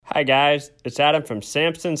Hi guys, it's Adam from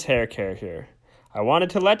Samson's Hair Care here. I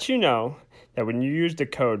wanted to let you know that when you use the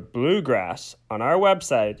code BLUEGRASS on our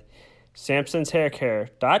website,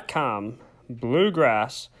 samsonshaircare.com,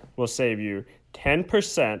 Bluegrass will save you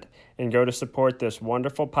 10% and go to support this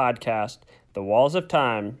wonderful podcast, The Walls of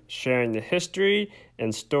Time, sharing the history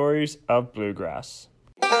and stories of bluegrass.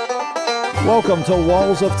 Welcome to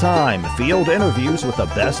Walls of Time, field interviews with the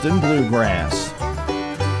best in bluegrass.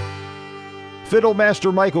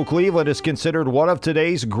 Fiddlemaster Michael Cleveland is considered one of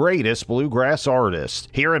today's greatest bluegrass artists.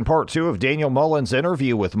 Here in part 2 of Daniel Mullen's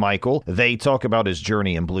interview with Michael, they talk about his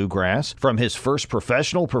journey in bluegrass, from his first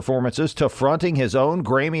professional performances to fronting his own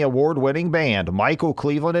Grammy Award-winning band, Michael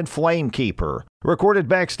Cleveland and Flamekeeper. Recorded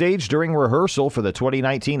backstage during rehearsal for the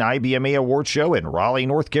 2019 IBMA Award Show in Raleigh,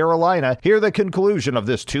 North Carolina, hear the conclusion of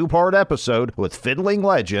this 2-part episode with fiddling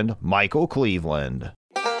legend Michael Cleveland.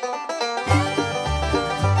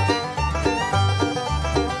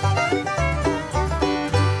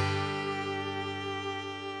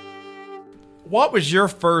 What was your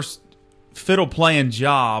first fiddle playing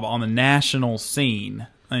job on the national scene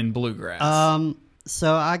in bluegrass?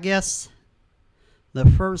 So I guess the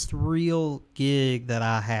first real gig that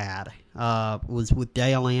I had was with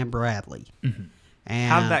Dale Ann Bradley. Mm-hmm. And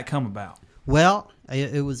how did that come about? Well,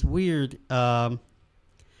 it was weird. I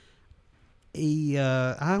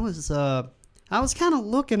was kind of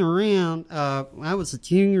looking around. I was a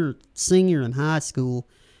senior in high school.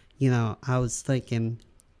 You know, I was thinking,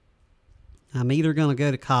 I'm either going to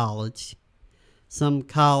go to college, some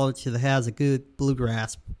college that has a good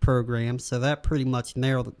bluegrass program, so that pretty much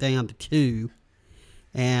narrowed it down to 2.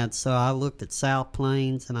 And so I looked at South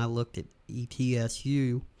Plains and I looked at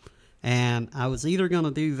ETSU, and I was either going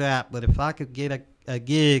to do that, but if I could get a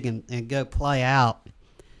gig and go play out,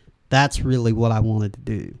 that's really what I wanted to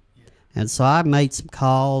do. And so I made some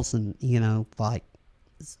calls, and, you know, like,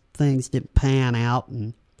 things didn't pan out,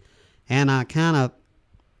 and I kind of,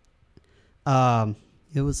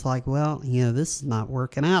 it was like, well, you know, this is not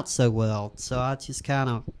working out so well. So I just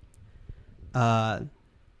kind of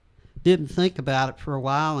didn't think about it for a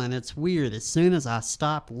while, and it's weird. As soon as I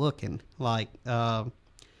stopped looking, like Dale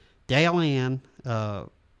Ann,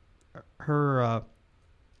 her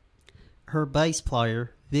bass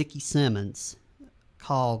player, Vicki Simmons,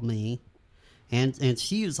 called me, and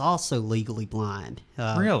she was also legally blind.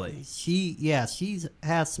 Really? She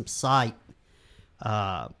has some sight,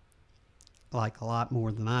 like a lot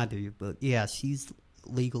more than I do, but yeah, she's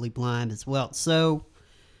legally blind as well. So,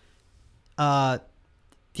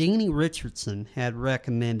 Jeannie Richardson had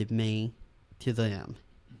recommended me to them,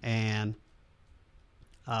 and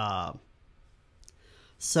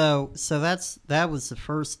so that was the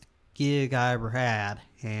first gig I ever had,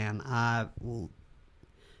 and I'll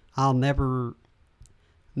never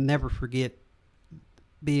forget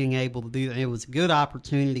being able to do that. It was a good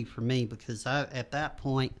opportunity for me because at that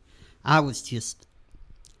point I was just,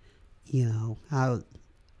 you know,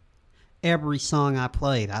 every song I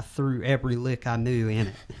played, I threw every lick I knew in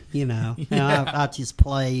it, you know. Yeah. And I just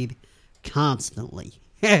played constantly.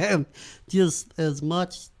 And just as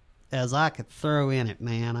much as I could throw in it,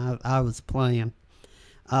 man, I was playing,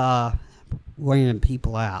 wearing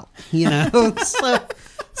people out, you know.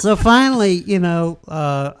 So finally, you know,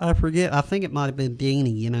 I think it might have been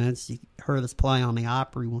Deanie, you know, she heard us play on the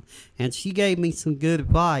Opry one, and she gave me some good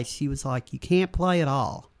advice. She was like, you can't play it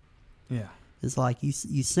all. Yeah. It's like,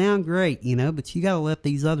 you sound great, you know, but you got to let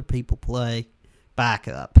these other people play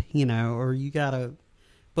backup, you know, or you got to,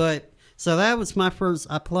 but, so that was my first,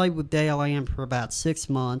 I played with Dale Ann for about 6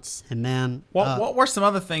 months, and then. What were some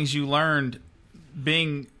other things you learned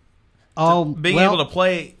being able to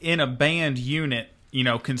play in a band unit, you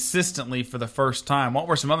know, consistently for the first time? What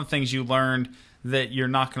were some other things you learned that you're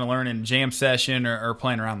not going to learn in jam session or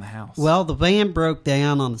playing around the house? Well, the band broke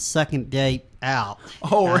down on the second date out.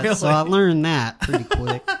 Oh, really? So I learned that pretty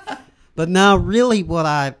quick. But no, really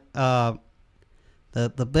what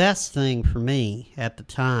the best thing for me at the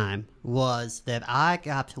time was that I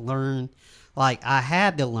got to learn, like I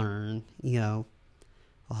had to learn, you know,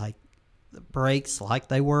 like the breaks like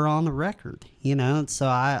they were on the record, you know. And so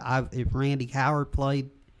if Randy Howard played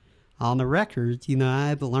on the record, you know, I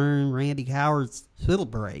had to learn Randy Howard's fiddle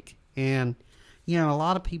break. And, you know, a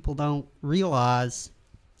lot of people don't realize,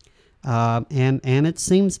 and it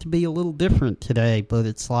seems to be a little different today, but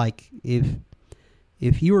it's like if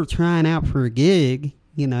you were trying out for a gig,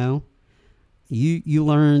 you know, you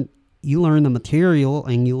learn the material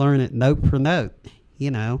and you learn it note for note, you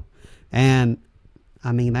know. And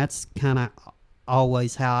I mean, that's kind of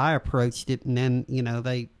always how I approached it. And then, you know,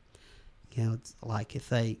 it's like if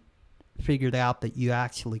they figured out that you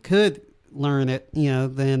actually could learn it,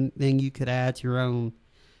 then you could add your own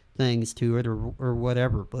things to it or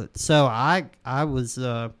whatever. But so I was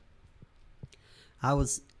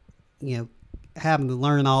having to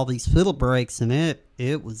learn all these fiddle breaks, and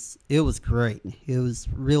it was great. It was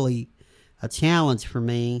really a challenge for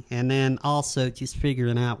me, and then also just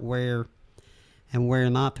figuring out where and where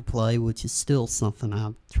not to play, which is still something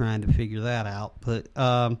I'm trying to figure that out. But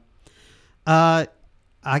I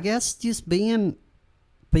guess just being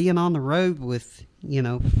on the road with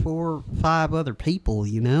 4 or 5 other people,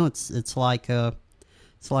 it's like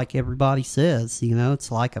everybody says,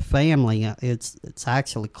 it's like a family. It's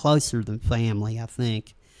actually closer than family, I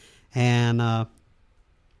think. And I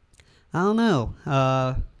don't know.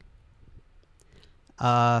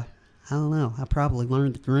 I don't know. I probably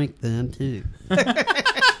learned to drink then too.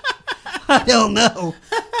 I don't know.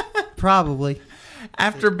 Probably.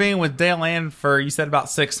 After being with Dale Ann for, you said, about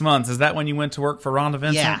 6 months, is that when you went to work for Rhonda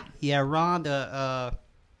Vincent? Yeah, Rhonda.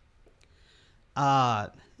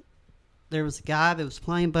 There was a guy that was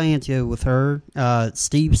playing banjo with her,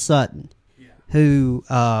 Steve Sutton, who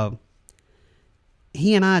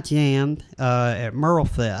he and I jammed at Merle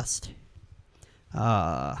Fest.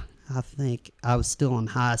 I think I was still in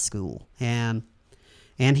high school, and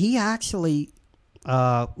he actually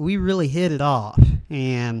we really hit it off,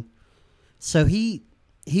 and so he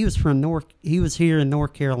was here in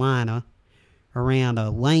North Carolina around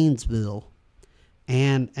Waynesville,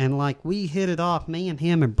 and like we hit it off, me and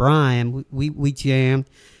him and Brian, we jammed,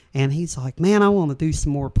 and he's like, man, I want to do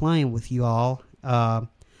some more playing with you all.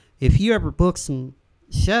 If you ever book some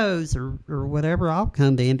shows or whatever, I'll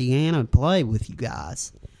come to Indiana and play with you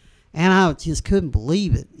guys. And I just couldn't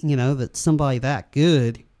believe it, that somebody that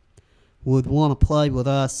good would want to play with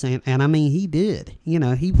us. And I mean, he did. He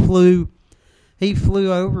flew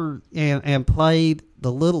over and played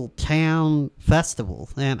the little town festival.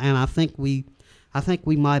 And I think we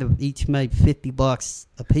might have each made $50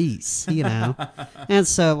 a piece, And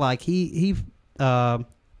so like he and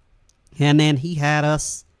then he had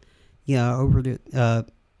us, over to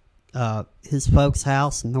his folks'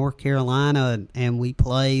 house in North Carolina, and we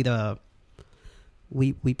played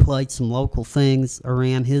we played some local things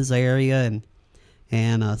around his area,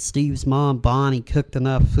 and Steve's mom Bonnie cooked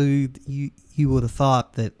enough food you would have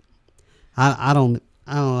thought that I don't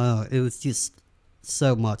know, it was just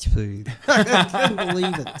so much food. I couldn't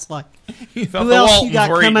believe it. It's like, who else you got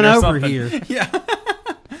coming over here? Yeah.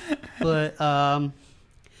 But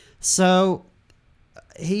so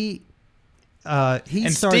he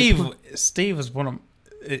and Steve was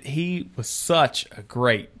he was such a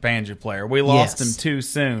great banjo player. We lost him too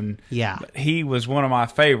soon. Yeah. But he was one of my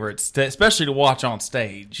favorites, especially to watch on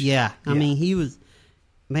stage. Yeah. I mean, he was,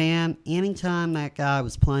 man, anytime that guy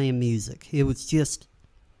was playing music, it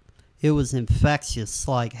was infectious,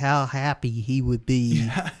 like how happy he would be.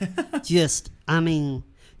 I mean,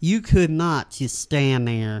 you could not just stand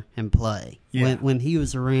there and play when he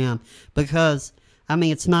was around, because I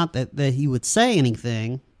mean, it's not that he would say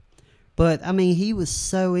anything, but I mean, he was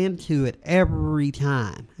so into it every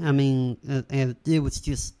time. I mean, and it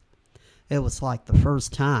was like the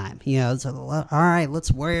first time, it's like, all right,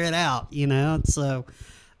 let's wear it out, So,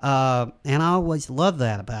 and I always loved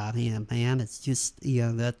that about him, man. It's just,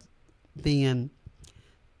 that being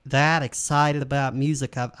that excited about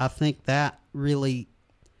music, I think that really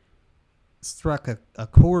struck a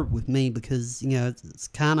chord with me, because, it's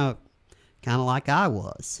kind of like I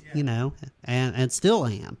was, and still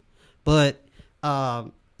am. But,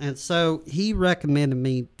 and so he recommended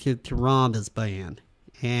me to Rhonda's band.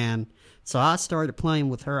 And so I started playing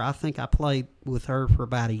with her. I think I played with her for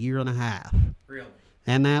about 1.5 years. Really?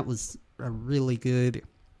 And that was a really good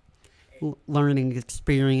learning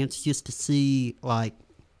experience, just to see, like,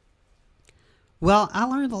 well, I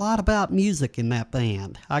learned a lot about music in that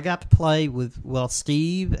band. I got to play with,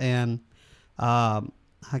 Steve, and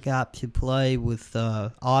I got to play with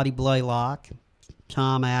Audie Blaylock,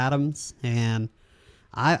 Tom Adams, and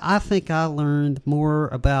I think I learned more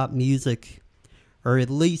about music, or at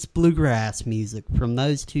least bluegrass music, from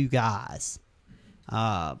those two guys.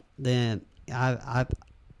 Then I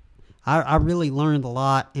really learned a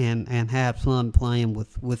lot and had fun playing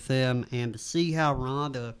with them, and to see how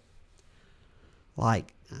Rhonda,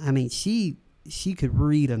 like, I mean, she could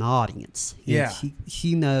read an audience. Yeah.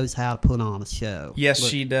 She knows how to put on a show. Yes,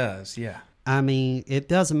 she does. Yeah. I mean, it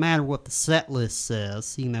doesn't matter what the set list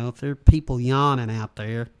says. If there are people yawning out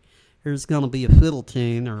there, there's going to be a fiddle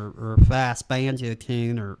tune or a fast banjo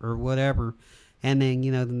tune or whatever. And then,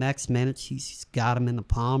 the next minute she's got them in the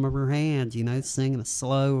palm of her hand, singing a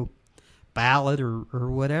slow ballad or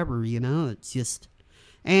whatever, It's just,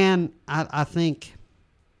 and I think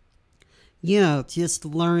just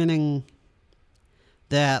learning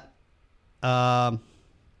that,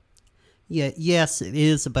 yes, it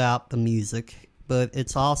is about the music, but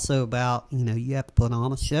it's also about, you have to put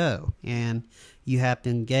on a show, and you have to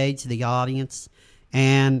engage the audience,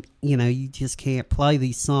 and, you just can't play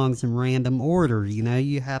these songs in random order,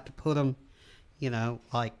 you have to put them,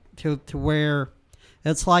 like, to where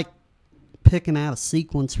it's like picking out a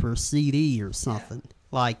sequence for a CD or something.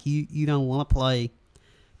 Like, you don't want to play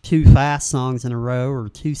 2 fast songs in a row or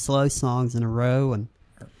 2 slow songs in a row, and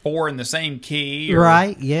 4 in the same key, or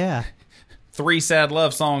right? Yeah. 3 sad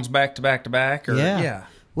love songs back to back to back, or yeah.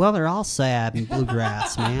 Well, they're all sad in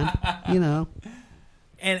bluegrass, man.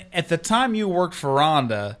 And at the time you worked for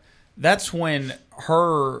Rhonda, that's when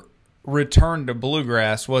her return to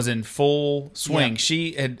bluegrass was in full swing. Yeah.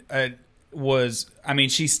 She had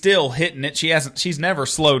she's still hitting it. She's never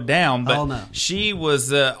slowed down, but she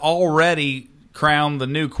was already crowned the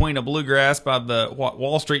new queen of bluegrass by the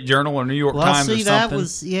Wall Street Journal or New York Times or something. That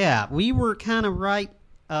was, we were kind of right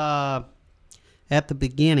at the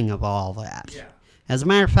beginning of all that. Yeah. As a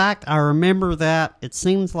matter of fact, I remember that it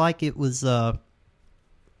seems like it was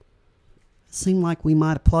seemed like we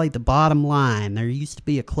might have played the Bottom Line. There used to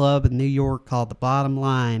be a club in New York called the Bottom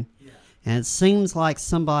Line, and it seems like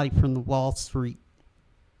somebody from the Wall Street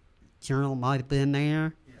Journal might have been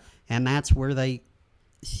there, and that's where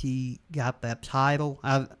she got that title.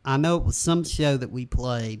 I know it was some show that we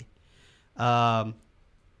played, because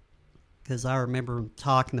I remember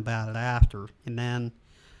talking about it after, and then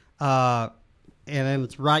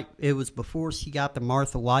it was before she got the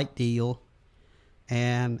Martha White deal.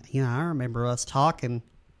 And, I remember us talking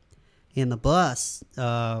in the bus,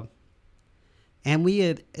 and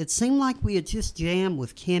it seemed like we had just jammed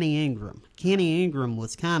with Kenny Ingram. Kenny Ingram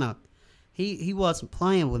was kind of, he wasn't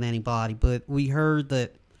playing with anybody, but we heard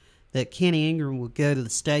that Kenny Ingram would go to the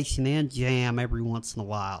station and jam every once in a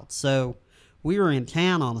while. So we were in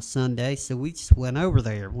town on a Sunday, so we just went over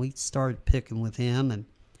there. We started picking with him, and,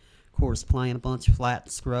 of course, playing a bunch of Flat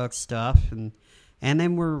and Scruggs stuff, and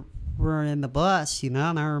then we're in the bus, and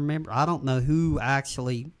I remember, I don't know who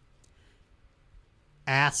actually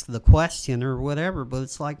asked the question or whatever, but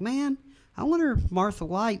it's like, man, I wonder if Martha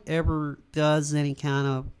White ever does any kind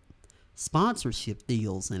of sponsorship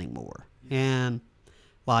deals anymore. And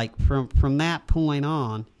like from that point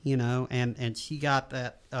on, and she got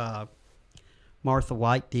that Martha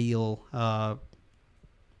White deal, I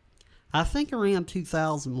think around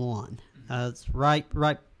 2001. It's right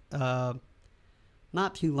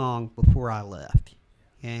not too long before I left.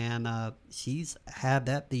 And she's had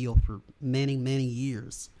that deal for many, many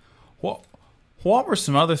years. What were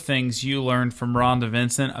some other things you learned from Rhonda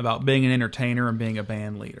Vincent about being an entertainer and being a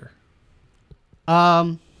band leader?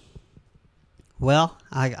 Well,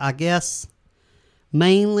 I guess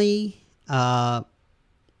mainly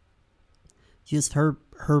just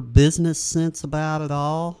her business sense about it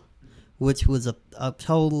all, which was a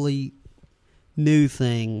totally new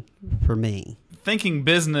thing for me. Thinking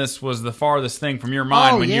business was the farthest thing from your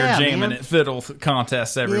mind when you're jamming at fiddle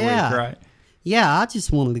contests every week, right? Yeah, I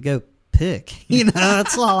just wanted to go pick.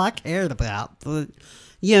 That's all I cared about. But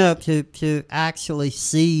to actually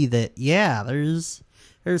see that, there's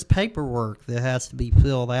paperwork that has to be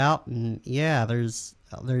filled out, and there's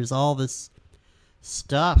all this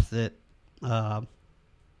stuff that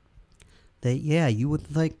you wouldn't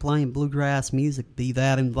think playing bluegrass music be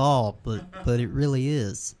that involved, but it really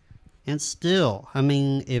is. And still, I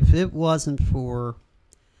mean, if it wasn't for,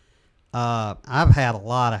 I've had a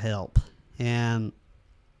lot of help, and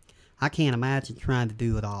I can't imagine trying to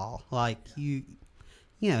do it all. Like you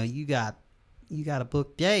got to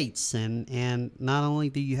book dates, and not only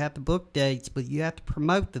do you have to book dates, but you have to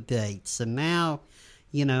promote the dates. And now,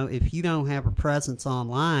 if you don't have a presence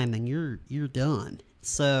online, then you're done.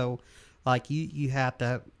 So, like you have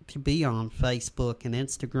to be on Facebook and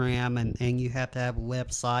Instagram, and you have to have a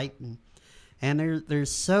website, and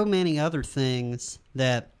there's so many other things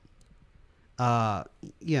that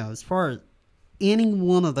as far as any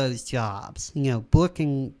one of those jobs,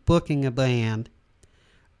 booking a band,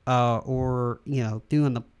 or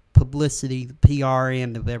doing the publicity, the PR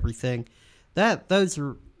end of everything, those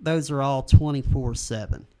are all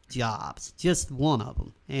 24/7 jobs, just one of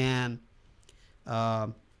them.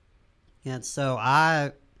 And so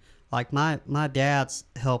I, like my dad's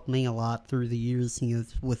helped me a lot through the years,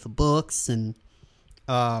 with the books and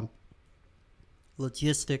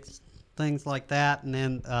logistics, things like that. And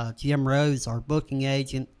then Jim Rose, our booking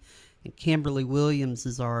agent, and Kimberly Williams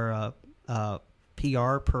is our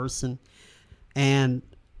PR person. And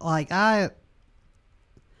like I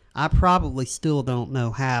probably still don't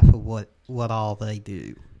know half of what all they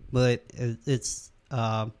do. but it's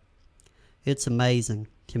amazing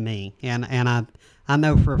to me, and I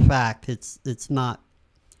know for a fact it's not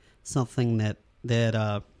something that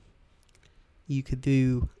you could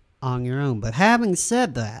do on your own. But having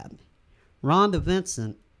said that, Rhonda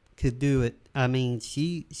Vincent could do it. I mean,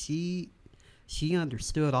 she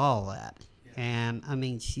understood all that, and I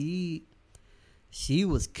mean, she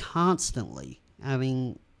was constantly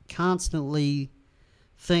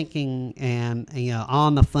thinking and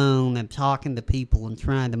on the phone and talking to people and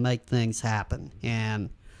trying to make things happen.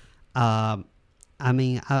 And I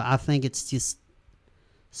think it's just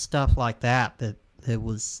stuff like that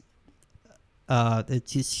was it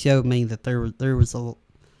just showed me that there was a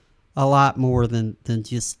lot more than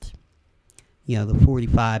just the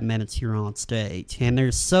 45 minutes you're on stage, and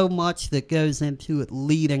there's so much that goes into it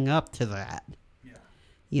leading up to that.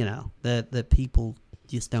 That people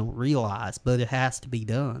just don't realize, but it has to be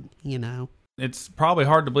done. It's probably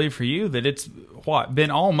hard to believe for you that it's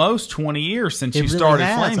been almost 20 years since you started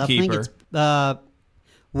Flamekeeper.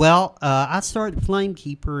 I started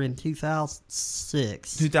Flamekeeper in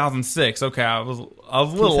 2006. 2006. Okay, I was a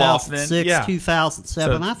little off then.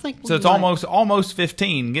 2007. I think so. It's almost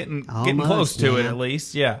 15. Getting close to it at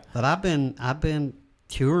least. Yeah. But I've been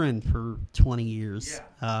touring for 20 years.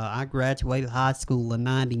 I graduated high school in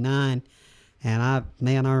 '99, and I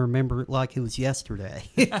remember it like it was yesterday.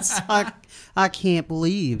 It's like I can't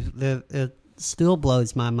believe that it still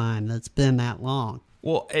blows my mind that it's been that long.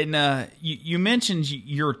 Well, and you mentioned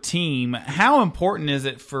your team. How important is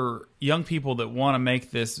it for young people that want to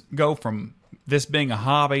make this go from this being a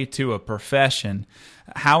hobby to a profession?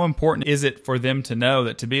 How important is it for them to know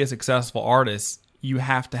that to be a successful artist, you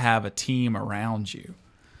have to have a team around you?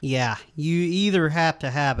 Yeah, you either have to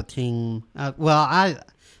have a team. I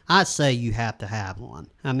say you have to have one.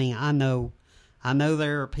 I mean, I know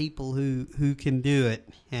there are people who can do it,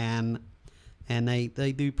 and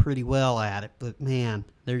they do pretty well at it. But man,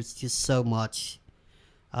 there's just so much.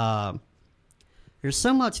 There's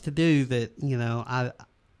so much to do that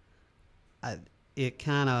it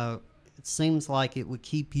seems like it would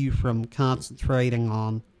keep you from concentrating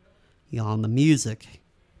on on the music.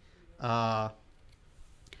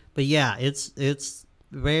 But yeah, it's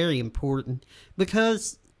very important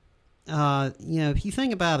because if you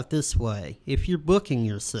think about it this way, if you're booking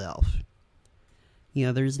yourself,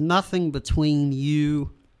 there's nothing between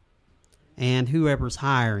you and whoever's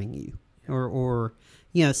hiring you, or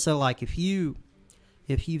so like if you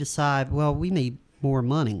decide, well, we need more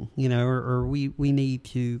money, or we need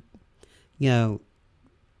to,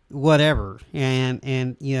 whatever,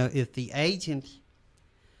 and if the agent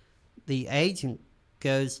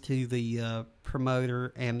goes to the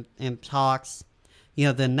promoter and talks,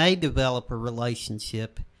 then they develop a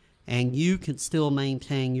relationship, and you can still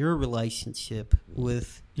maintain your relationship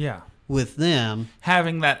with them,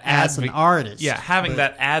 having that as an artist.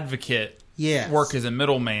 That advocate work as a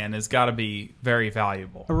middleman has got to be very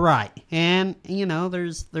valuable, right? And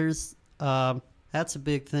there's that's a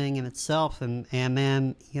big thing in itself, and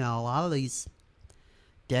then a lot of these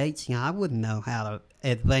dates, I wouldn't know how to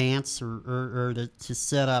advance or to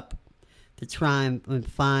set up to try and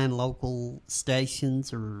find local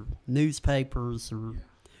stations or newspapers or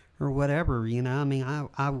whatever.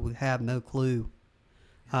 I would have no clue.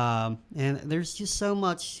 And there's just so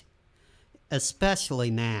much, especially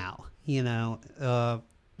now,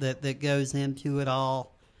 that goes into it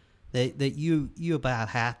all, that you about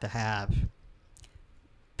have to have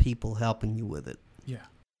people helping you with it. Yeah.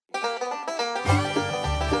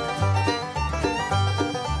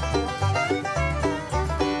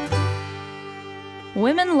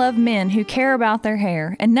 Women love men who care about their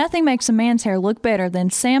hair, and nothing makes a man's hair look better than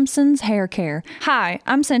Samson's Hair Care. Hi,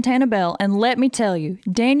 I'm Santana Bell, and let me tell you,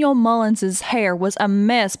 Daniel Mullins' hair was a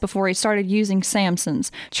mess before he started using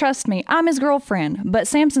Samson's. Trust me, I'm his girlfriend, but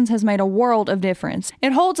Samson's has made a world of difference.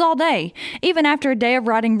 It holds all day. Even after a day of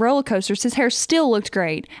riding roller coasters, his hair still looked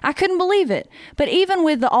great. I couldn't believe it. But even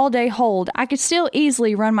with the all-day hold, I could still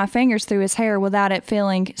easily run my fingers through his hair without it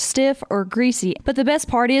feeling stiff or greasy. But the best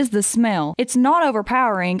part is the smell. It's not overpowering,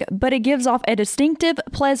 but it gives off a distinctive,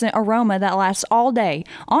 pleasant aroma that lasts all day.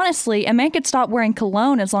 Honestly, a man could stop wearing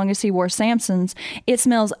cologne as long as he wore Samson's. It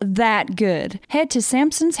smells that good. Head to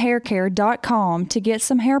samsonshaircare.com to get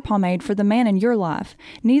some hair pomade for the man in your life.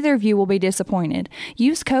 Neither of you will be disappointed.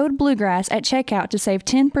 Use code Bluegrass at checkout to save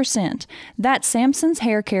 10%. That's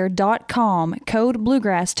samsonshaircare.com, code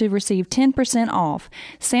Bluegrass to receive 10% off.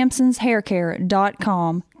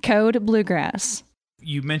 samsonshaircare.com, code Bluegrass.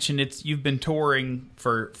 You mentioned you've been touring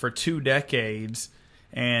for 2 decades,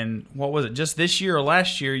 and what was it, just this year or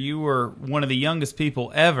last year, you were one of the youngest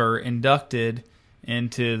people ever inducted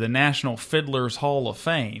into the National Fiddlers Hall of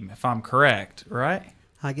Fame, if I'm correct, right?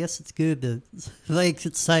 I guess it's good to they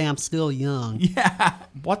could say I'm still young. Yeah.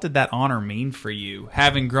 What did that honor mean for you,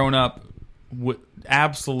 having grown up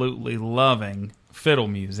absolutely loving fiddle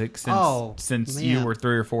music since you were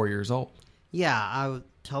 3 or 4 years old? Yeah, I would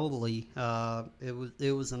totally.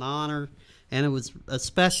 It was an honor, and it was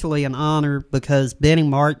especially an honor because Benny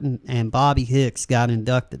Martin and Bobby Hicks got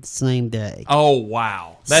inducted the same day. Oh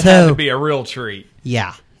wow, that had to be a real treat.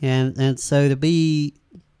 Yeah, and so to be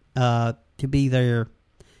there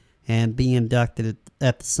and be inducted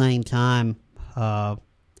at the same time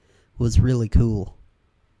was really cool.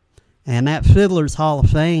 And that Fiddlers Hall of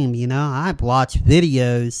Fame, I've watched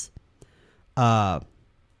videos. I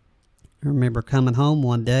remember coming home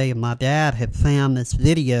one day and my dad had found this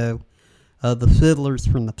video of the fiddlers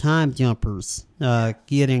from the Time Jumpers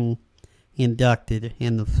getting inducted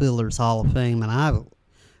in the Fiddlers Hall of Fame, and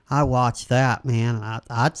I watched that, man.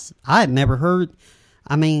 I had never heard.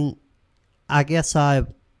 I mean, I guess I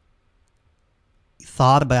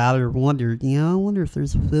thought about it or wondered, I wonder if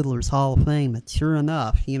there's a Fiddlers Hall of Fame. And sure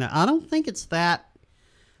enough, I don't think it's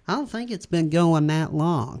been going that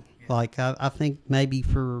long. Like, I think maybe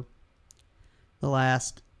for the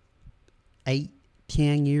last 8-10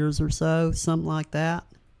 years or so, something like that.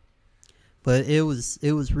 But it was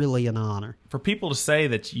really an honor. For people to say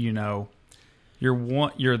that, you're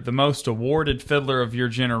the most awarded fiddler of your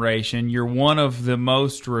generation, you're one of the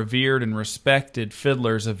most revered and respected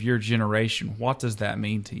fiddlers of your generation, what does that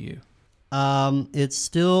mean to you? It's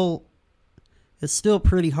still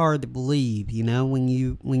pretty hard to believe, when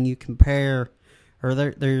you compare, or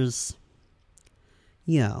there's,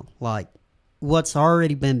 like what's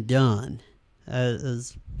already been done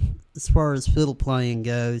as far as fiddle playing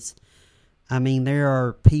goes. I mean, there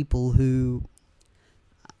are people who,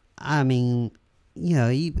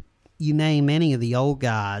 you name any of the old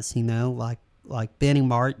guys, like Benny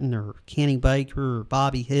Martin or Kenny Baker or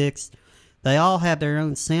Bobby Hicks, they all had their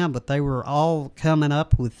own sound, but they were all coming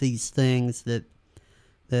up with these things that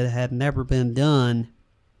had never been done.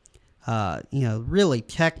 Really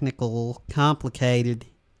technical, complicated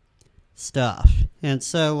stuff. And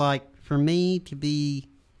so, like, for me to be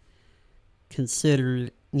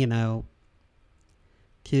considered,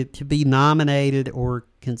 to be nominated or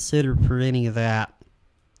considered for any of that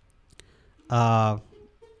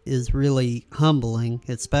is really humbling,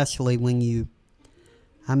 especially when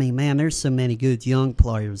man, there's so many good young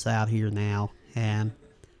players out here now, and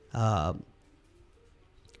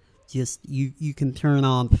just you can turn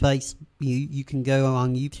on you can go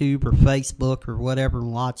on YouTube or Facebook or whatever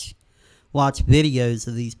and watch videos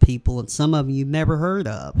of these people, and some of them you've never heard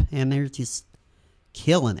of, and they're just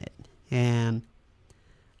killing it, and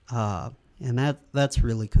that's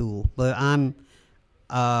really cool. But I'm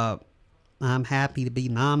happy to be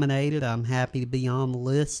nominated. I'm happy to be on the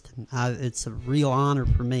list. It's a real honor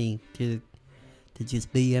for me to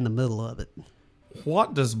just be in the middle of it.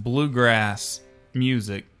 What does bluegrass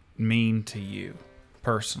music mean to you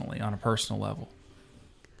personally, on a personal level?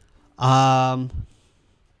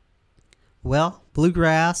 Well,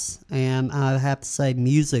 bluegrass, and I have to say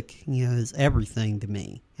music, is everything to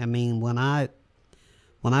me. I mean, when I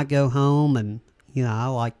go home, and I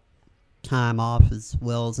like time off as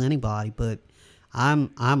well as anybody, but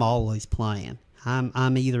I'm always playing.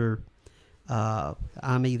 I'm either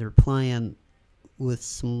playing with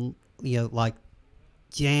some, like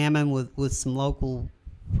jamming with some local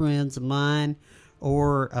friends of mine,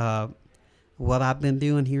 or what I've been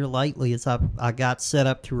doing here lately is I got set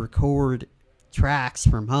up to record tracks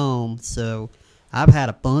from home, so I've had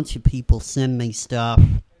a bunch of people send me stuff.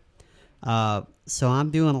 So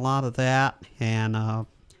I'm doing a lot of that, and I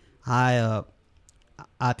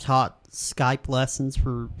taught Skype lessons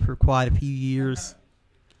for quite a few years,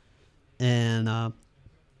 and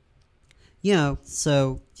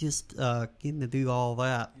so just getting to do all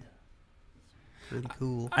that, pretty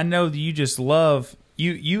cool. I know that you just love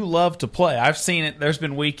you love to play. I've seen it. There's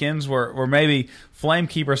been weekends where maybe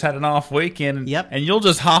Flamekeepers had an off weekend, and you'll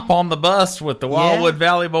just hop on the bus with the Wildwood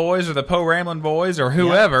Valley Boys or the Poe Ramblin' Boys or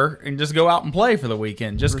whoever, and just go out and play for the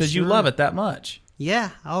weekend just because you love it that much. Yeah.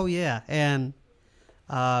 Oh yeah. And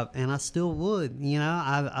I still would.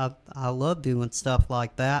 I love doing stuff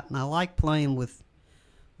like that, and I like playing with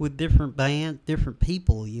different bands, different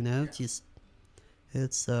people. Just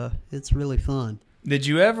it's really fun. Did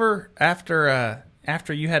you ever,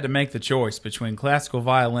 after you had to make the choice between classical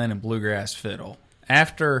violin and bluegrass fiddle,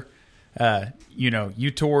 after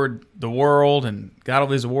you toured the world and got all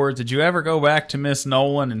these awards, did you ever go back to Miss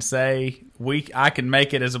Nolan and say, I can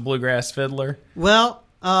make it as a bluegrass fiddler? Well,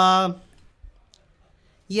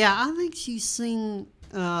 Yeah, I think she's seen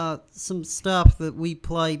some stuff that we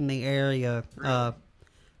played in the area. Really?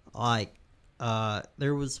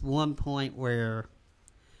 There was one point where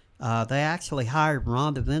they actually hired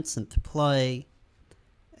Rhonda Vincent to play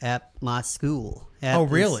at my school. Oh,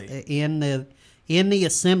 really? In the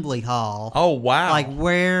assembly hall. Oh, wow! Like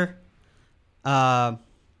where, and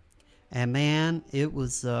man, it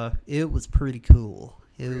was pretty cool.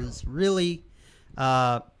 It was really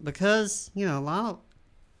because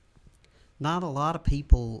not a lot of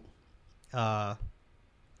people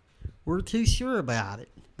were too sure about it.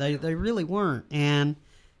 They really weren't, and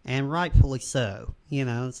rightfully so.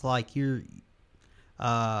 It's like we'd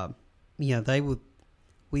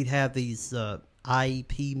have these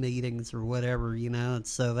IEP meetings or whatever, and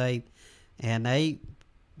so they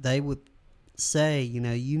would say,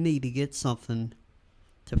 you need to get something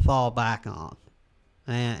to fall back on,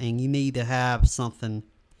 and you need to have something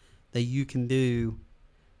that you can do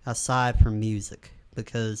aside from music,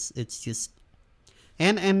 because it's just,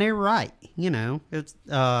 and they're right, it's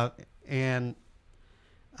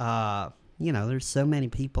there's so many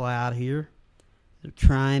people out here that are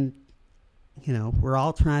trying. We're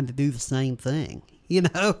all trying to do the same thing,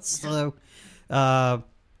 so,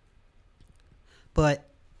 but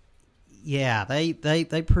yeah, they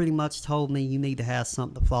pretty much told me you need to have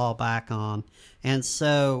something to fall back on. And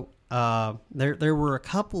so, there were a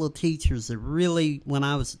couple of teachers that really, when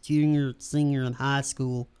I was a junior, senior in high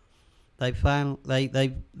school, they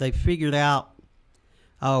figured out,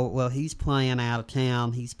 oh, well, he's playing out of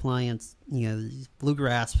town. He's playing, these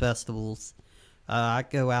bluegrass festivals. I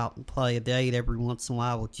go out and play a date every once in a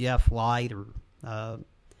while with Jeff White or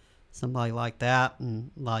somebody like that,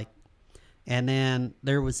 and then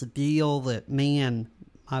there was a deal that me and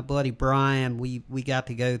my buddy Brian, we got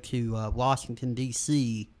to go to Washington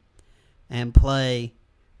D.C. and play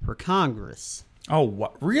for Congress. Oh,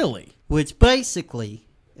 what? Really? Which basically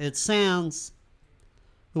it sounds.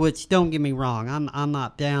 Which, don't get me wrong, I'm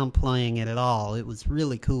not downplaying it at all. It was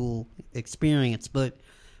really cool experience, but.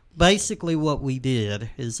 Basically what we did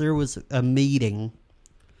is there was a meeting,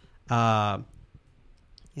 and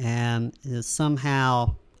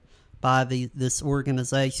somehow by this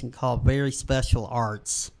organization called Very Special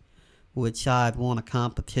Arts, which I'd won a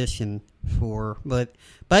competition for. But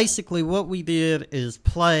basically what we did is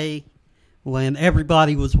play when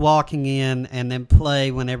everybody was walking in and then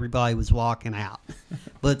play when everybody was walking out.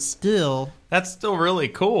 But still... That's still really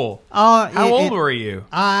cool. How old were you?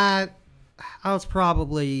 I was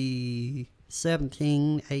probably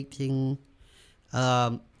 17, 18,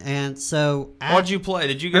 and so... What'd you play?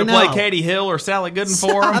 Did you go play Katie Hill or Sally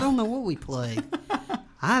Goodenforum? I don't know what we played.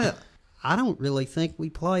 I don't really think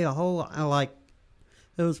we played a whole... it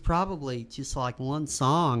was probably just like one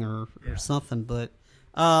song or something, but...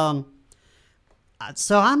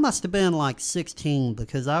 So I must have been like 16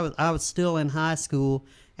 because I was still in high school,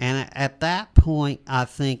 and at that point, I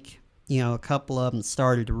think... a couple of them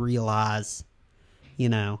started to realize, he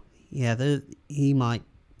might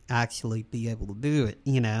actually be able to do it,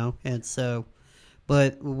 and so,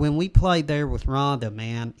 but when we played there with Rhonda,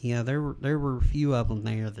 man, there were a few of them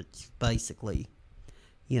there that basically,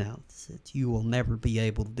 said, you will never be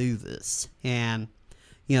able to do this, and,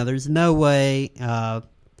 there's no way,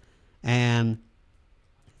 and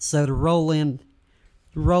so to roll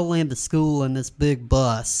into school in this big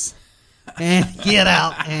bus, and get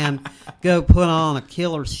out and go put on a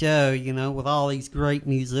killer show, with all these great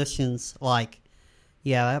musicians.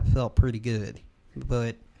 That felt pretty good.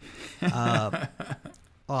 But,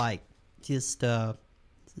 just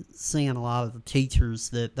seeing a lot of the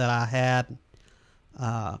teachers that I had,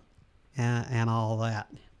 and all that.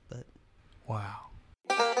 But wow.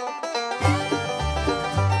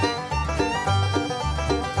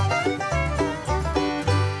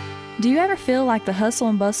 Do you ever feel like the hustle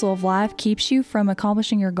and bustle of life keeps you from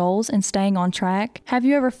accomplishing your goals and staying on track? Have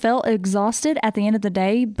you ever felt exhausted at the end of the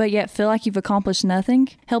day, but yet feel like you've accomplished nothing?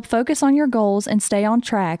 Help focus on your goals and stay on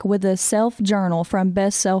track with the Self Journal from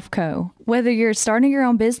Best Self Co. Whether you're starting your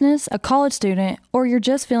own business, a college student, or you're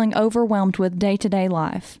just feeling overwhelmed with day-to-day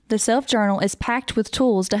life, the Self Journal is packed with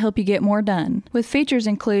tools to help you get more done, with features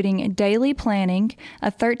including daily planning,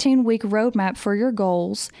 a 13-week roadmap for your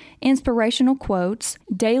goals, inspirational quotes,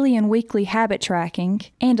 daily and weekly habit tracking,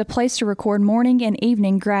 and a place to record morning and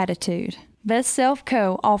evening gratitude. Best Self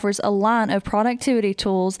Co. offers a line of productivity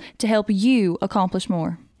tools to help you accomplish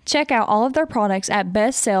more. Check out all of their products at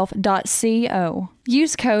bestself.co.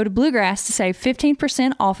 Use code Bluegrass to save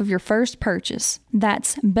 15% off of your first purchase.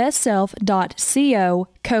 That's bestself.co,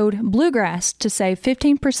 code Bluegrass to save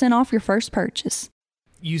 15% off your first purchase.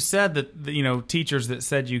 You said that, teachers that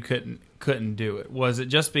said you couldn't do it? Was it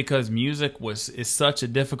just because music is such a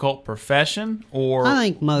difficult profession, or I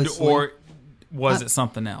think mostly, or was it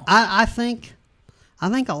something else? I think a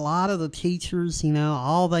lot of the teachers,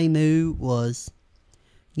 all they knew was,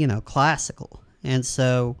 classical, and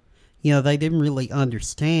so, they didn't really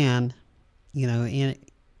understand,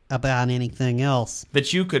 about anything else.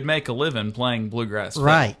 That you could make a living playing bluegrass fiddle.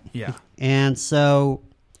 Right. Yeah. And so,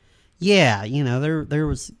 yeah, there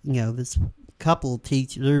was, this couple of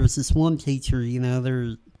teachers. There was this one teacher,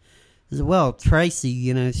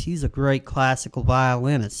 Tracy, she's a great classical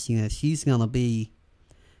violinist. She's going to be,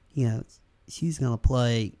 she's going to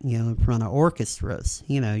play, in front of orchestras.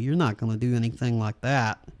 You're not going to do anything like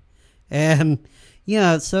that. And,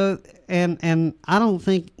 so, and I don't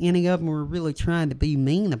think any of them were really trying to be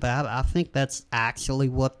mean about it. I think that's actually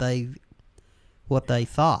what they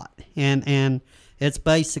thought. And it's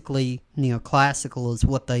basically, classical is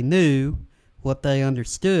what they knew, what they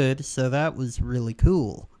understood. So that was really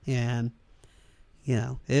cool. And,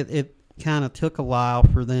 it kind of took a while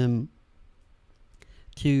for them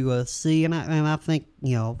to see. And I think,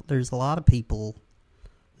 there's a lot of people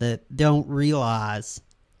that don't realize,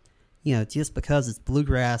 just because it's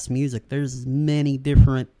bluegrass music, there's many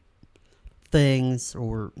different things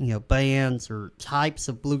or, bands or types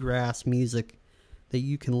of bluegrass music that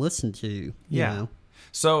you can listen to, you know.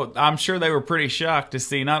 So I'm sure they were pretty shocked to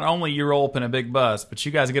see not only you roll up in a big bus, but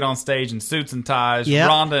you guys get on stage in suits and ties, Yep.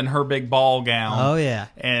 Rhonda in her big ball gown. Oh, yeah.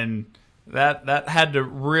 And that had to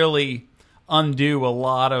really undo a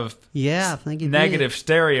lot of I think it negative did.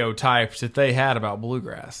 stereotypes that they had about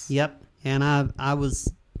bluegrass. Yep. And I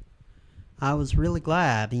was really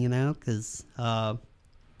glad, because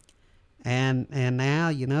and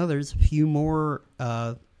now, there's a few more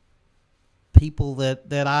people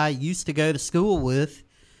that I used to go to school with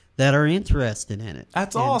that are interested in it.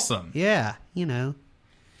 That's And, awesome. Yeah,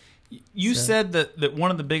 You said that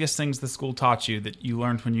one of the biggest things the school taught you that you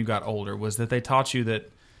learned when you got older was that they taught you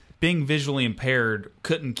that being visually impaired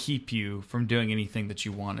couldn't keep you from doing anything that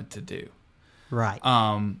you wanted to do. Right.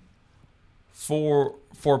 For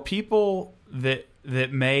people that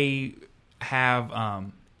may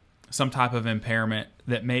have some type of impairment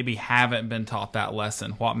that maybe haven't been taught that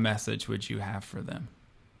lesson, what message would you have for them?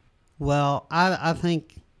 Well, I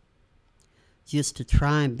think just to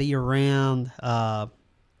try and be around,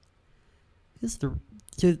 just to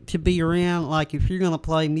be around, like if you're going to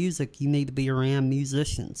play music, you need to be around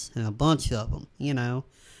musicians, and a bunch of them,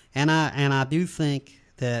 And I do think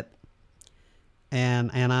that,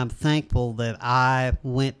 and I'm thankful that I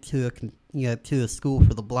went to a school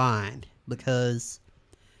for the blind, because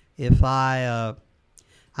if I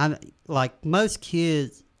like most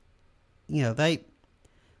kids, they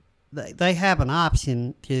have an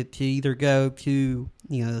option to either go to,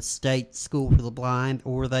 the state school for the blind,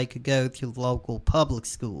 or they could go to the local public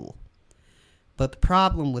school. But the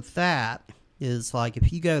problem with that is, like,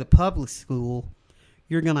 if you go to public school,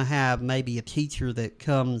 you're going to have maybe a teacher that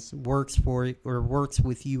works for you or works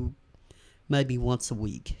with you maybe once a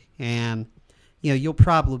week. And, you'll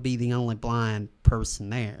probably be the only blind person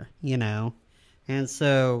there, And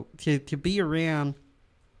so to be around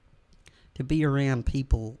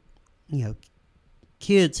people,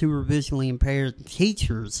 kids who were visually impaired,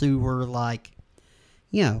 teachers who were like,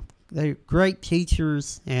 they're great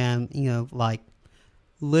teachers and, like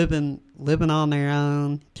living on their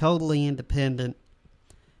own, totally independent,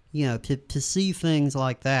 to see things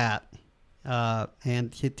like that,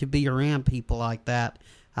 and to be around people like that,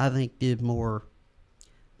 I think did more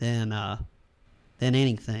than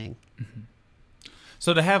anything. Mm-hmm.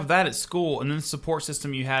 So to have that at school, and then the support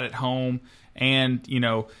system you had at home, and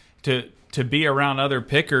to be around other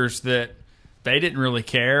pickers that they didn't really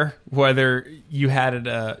care whether you had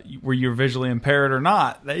it, were you visually impaired or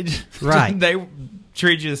not. They right. They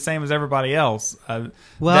treated you the same as everybody else.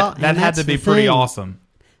 Well, that had to be pretty awesome.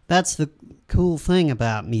 That's the cool thing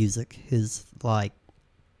about music is, like,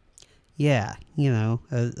 when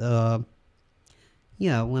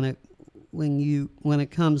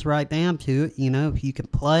it comes right down to it, if you can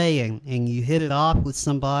play and you hit it off with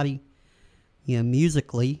somebody,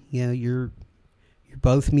 musically, you're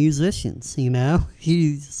both musicians, you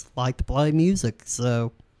just like to play music.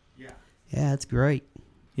 So yeah, it's great.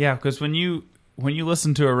 Yeah, because when you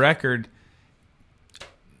listen to a record,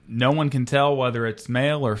 no one can tell whether it's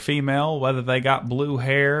male or female, whether they got blue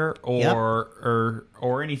hair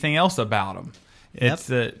or anything else about them.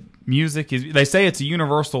 It's music is. They say it's a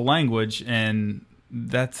universal language, and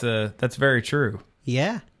that's very true.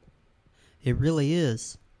 Yeah, it really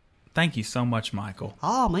is. Thank you so much, Michael.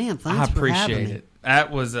 Oh man, thanks for having me. I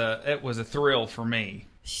appreciate it. It was a thrill for me.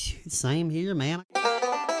 Same here, man.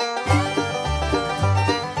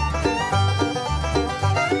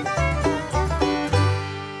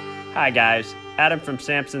 Hi guys, Adam from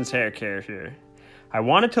Samson's Hair Care here. I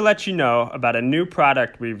wanted to let you know about a new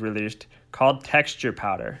product we've released called Texture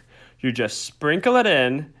Powder. You just sprinkle it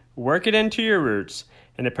in, work it into your roots,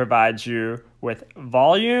 and it provides you with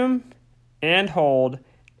volume and hold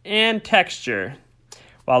and texture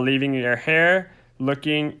while leaving your hair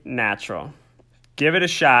looking natural. Give it a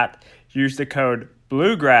shot. Use the code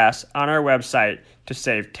BLUEGRASS on our website to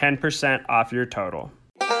save 10% off your total.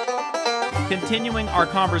 Continuing our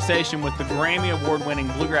conversation with the Grammy Award-winning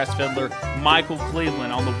bluegrass fiddler Michael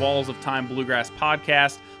Cleveland on the Walls of Time Bluegrass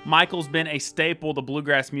podcast. Michael's been a staple of the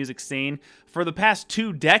bluegrass music scene for the past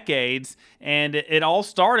 2 decades, and it all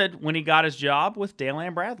started when he got his job with Dale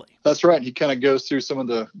Ann Bradley. That's right. He kind of goes through some of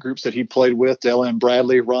the groups that he played with, Dale Ann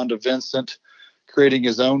Bradley, Rhonda Vincent, creating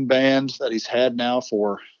his own band that he's had now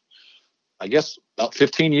for, I guess, about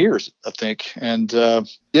 15 years, I think. And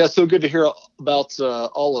so good to hear about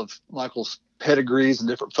all of Michael's pedigrees and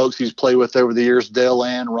different folks he's played with over the years. Dale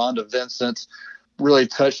Ann, Rhonda Vincent. Really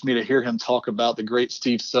touched me to hear him talk about the great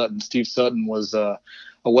Steve Sutton. Steve Sutton was a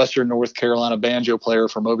Western North Carolina banjo player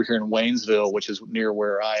from over here in Waynesville, which is near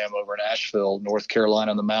where I am over in Asheville, North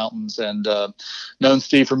Carolina in the mountains, and known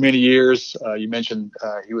Steve for many years. You mentioned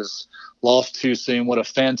he was lost too soon. What a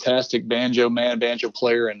fantastic banjo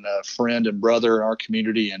player, and friend and brother in our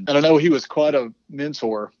community. And I know he was quite a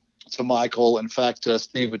mentor to Michael. In fact,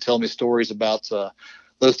 Steve would tell me stories about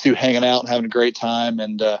those two hanging out and having a great time.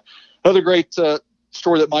 And another great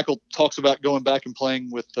story that Michael talks about, going back and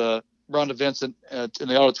playing with Rhonda Vincent in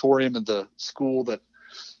the auditorium of the school that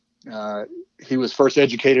he was first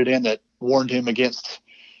educated in, that warned him against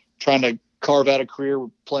trying to carve out a career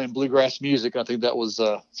playing bluegrass music. I think that was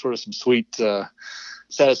sort of some sweet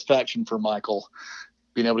satisfaction for Michael,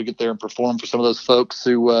 being able to get there and perform for some of those folks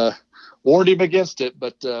who warned him against it.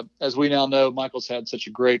 But as we now know, Michael's had such a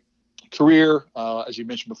great career, as you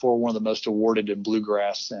mentioned before, one of the most awarded in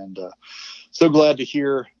bluegrass, and so glad to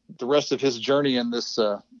hear the rest of his journey in this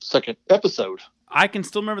second episode. I can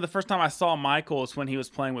still remember the first time I saw Michael was when he was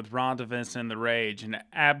playing with Rhonda Vincent and the Rage, and it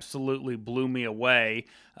absolutely blew me away.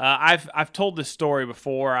 I've told this story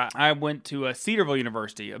before. I went to Cedarville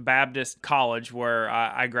University, a Baptist college where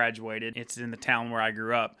I graduated. It's in the town where I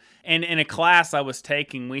grew up. And in a class I was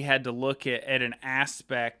taking, we had to look at an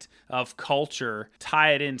aspect of culture,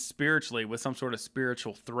 tie it in spiritually with some sort of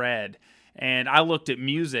spiritual thread. And I looked at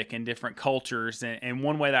music in different cultures, and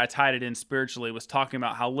one way that I tied it in spiritually was talking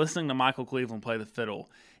about how listening to Michael Cleveland play the fiddle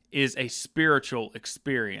is a spiritual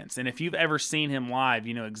experience. And if you've ever seen him live,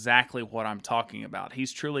 you know exactly what I'm talking about.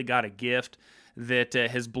 He's truly got a gift that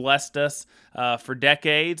has blessed us for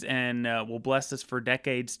decades and will bless us for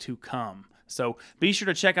decades to come. So be sure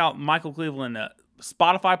to check out Michael Cleveland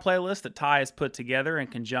Spotify playlist that Ty has put together in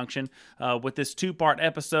conjunction with this 2-part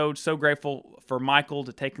episode. So grateful for Michael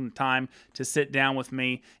to taking the time to sit down with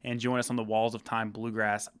me and join us on the Walls of Time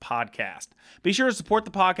Bluegrass podcast. Be sure to support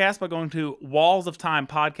the podcast by going to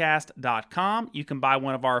wallsoftimepodcast.com. You can buy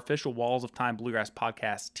one of our official Walls of Time Bluegrass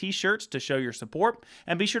podcast t-shirts to show your support,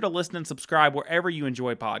 and be sure to listen and subscribe wherever you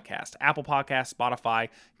enjoy podcasts: Apple Podcasts, Spotify,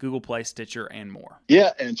 Google Play, Stitcher, and more.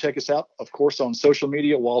 Yeah, and check us out, of course, on social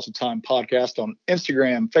media, Walls of Time Podcast on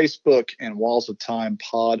Instagram, Facebook, and Walls of Time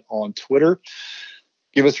Pod on Twitter.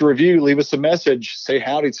 Give us a review, leave us a message, say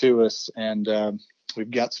howdy to us, and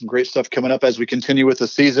we've got some great stuff coming up as we continue with the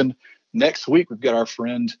season. Next week, we've got our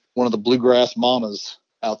friend, one of the bluegrass mamas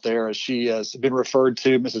out there, as she has been referred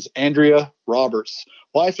to, Mrs. Andrea Roberts,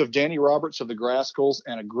 wife of Danny Roberts of the Grascals,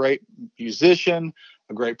 and a great musician,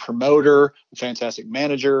 a great promoter, a fantastic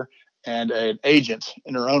manager, and an agent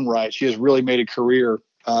in her own right. She has really made a career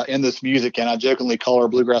in this music, and I jokingly call her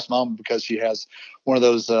Bluegrass Mama because she has one of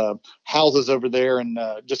those houses over there and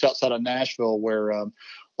just outside of Nashville where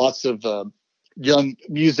lots of young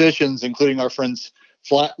musicians, including our friends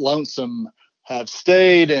Flat Lonesome, have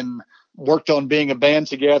stayed and worked on being a band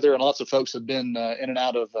together, and lots of folks have been in and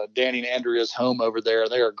out of Danny and Andrea's home over there.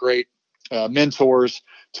 They are great mentors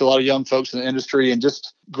to a lot of young folks in the industry, and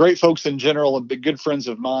just great folks in general, and big good friends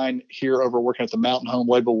of mine here over working at the Mountain Home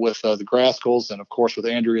label with the Grascals, and of course with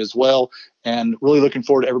Andrea as well. And really looking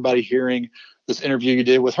forward to everybody hearing this interview you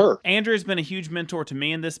did with her. Andrea's been a huge mentor to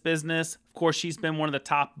me in this business. Of course, she's been one of the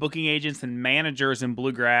top booking agents and managers in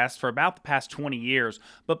bluegrass for about the past 20 years.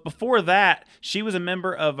 But before that, she was a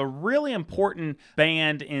member of a really important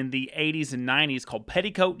band in the 80s and 90s called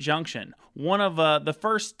Petticoat Junction, one of the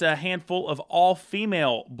first handful of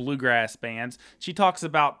all-female bluegrass bands. She talks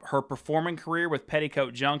about her performing career with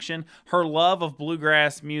Petticoat Junction, her love of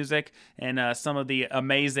bluegrass music, and some of the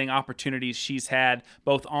amazing opportunities she's had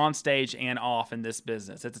both on stage and off in this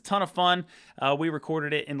business. It's a ton of fun. We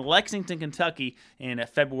recorded it in Lexington, Kentucky in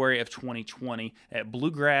February of 2020 at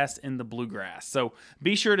Bluegrass in the Bluegrass. So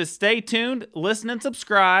be sure to stay tuned, listen and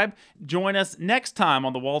subscribe. Join us next time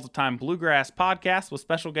on the Walls of Time Bluegrass podcast with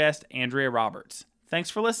special guest Andrea Roberts. Thanks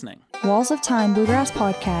for listening. Walls of Time Bluegrass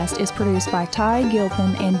Podcast is produced by Ty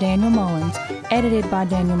Gilpin and Daniel Mullins, edited by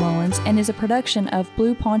Daniel Mullins, and is a production of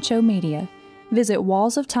Blue Poncho Media. Visit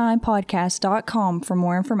wallsoftimepodcast.com for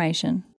more information.